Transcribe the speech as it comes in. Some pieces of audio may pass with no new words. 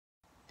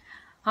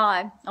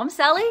Hi, I'm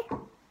Sally,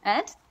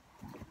 and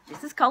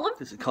this is Colm.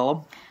 This is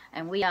Colm.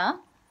 And we are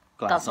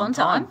Glass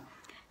Ontime.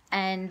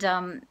 And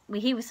we're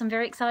here with some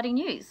very exciting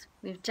news.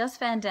 We've just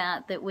found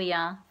out that we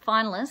are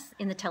finalists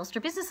in the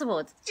Telstra Business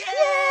Awards.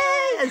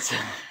 Yes!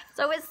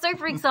 So we're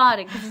super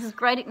excited because this is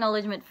great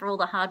acknowledgement for all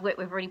the hard work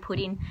we've already put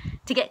in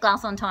to get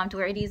Glass Ontime to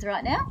where it is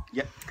right now.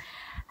 Yep.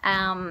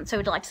 So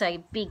we'd like to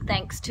say big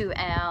thanks to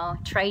our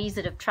tradies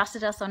that have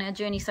trusted us on our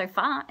journey so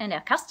far, and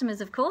our customers,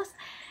 of course.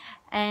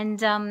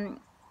 And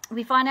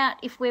we find out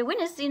if we're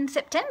winners in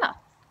September.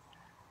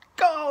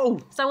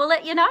 Go! So we'll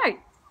let you know.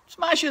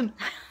 Smashing!